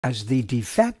As the de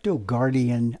facto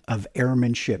guardian of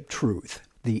airmanship truth,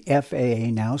 the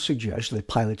FAA now suggests that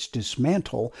pilots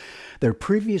dismantle their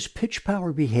previous pitch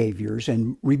power behaviors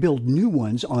and rebuild new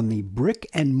ones on the brick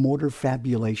and mortar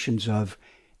fabulations of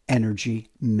energy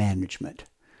management.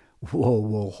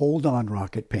 Whoa, hold on,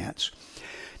 rocket pants.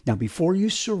 Now, before you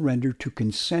surrender to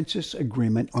consensus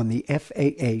agreement on the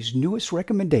FAA's newest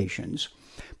recommendations,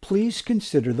 please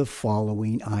consider the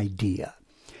following idea.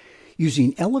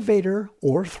 Using elevator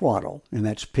or throttle, and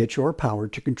that's pitch or power,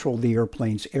 to control the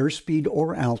airplane's airspeed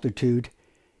or altitude,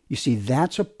 you see,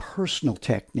 that's a personal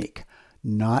technique,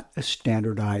 not a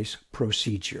standardized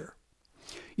procedure.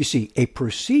 You see, a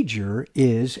procedure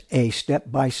is a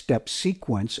step-by-step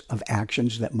sequence of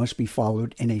actions that must be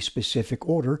followed in a specific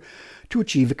order to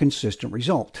achieve a consistent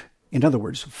result. In other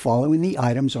words, following the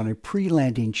items on a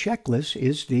pre-landing checklist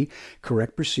is the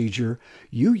correct procedure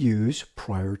you use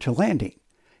prior to landing.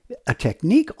 A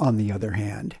technique, on the other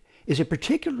hand, is a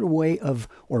particular way of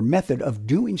or method of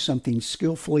doing something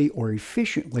skillfully or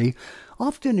efficiently,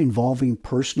 often involving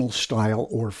personal style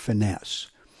or finesse.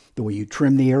 The way you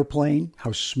trim the airplane,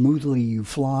 how smoothly you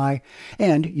fly,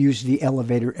 and use the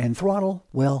elevator and throttle,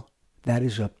 well, that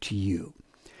is up to you.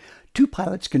 Two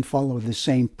pilots can follow the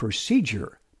same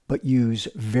procedure, but use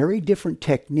very different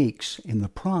techniques in the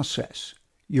process.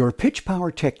 Your pitch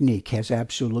power technique has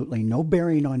absolutely no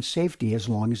bearing on safety as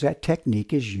long as that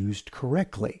technique is used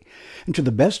correctly. And to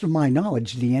the best of my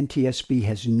knowledge, the NTSB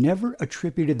has never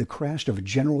attributed the crash of a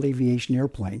general aviation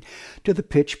airplane to the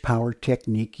pitch power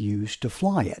technique used to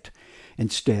fly it.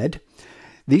 Instead,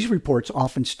 these reports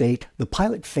often state the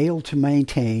pilot failed to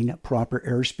maintain proper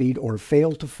airspeed or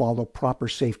failed to follow proper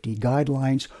safety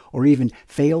guidelines or even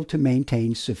failed to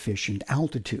maintain sufficient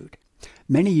altitude.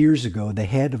 Many years ago, the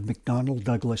head of McDonnell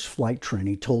Douglas flight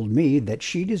training told me that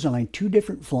she designed two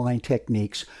different flying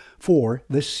techniques for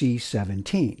the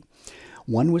C-17.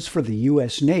 One was for the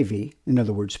U.S. Navy, in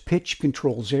other words, pitch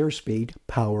controls airspeed,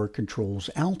 power controls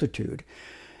altitude.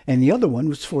 And the other one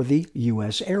was for the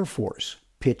U.S. Air Force,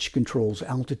 pitch controls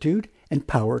altitude and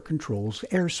power controls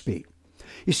airspeed.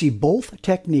 You see, both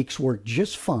techniques work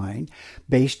just fine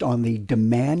based on the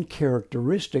demand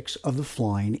characteristics of the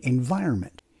flying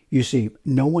environment. You see,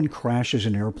 no one crashes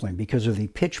an airplane because of the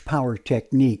pitch power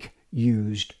technique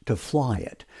used to fly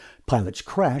it. Pilots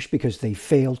crash because they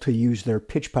fail to use their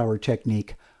pitch power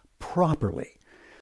technique properly.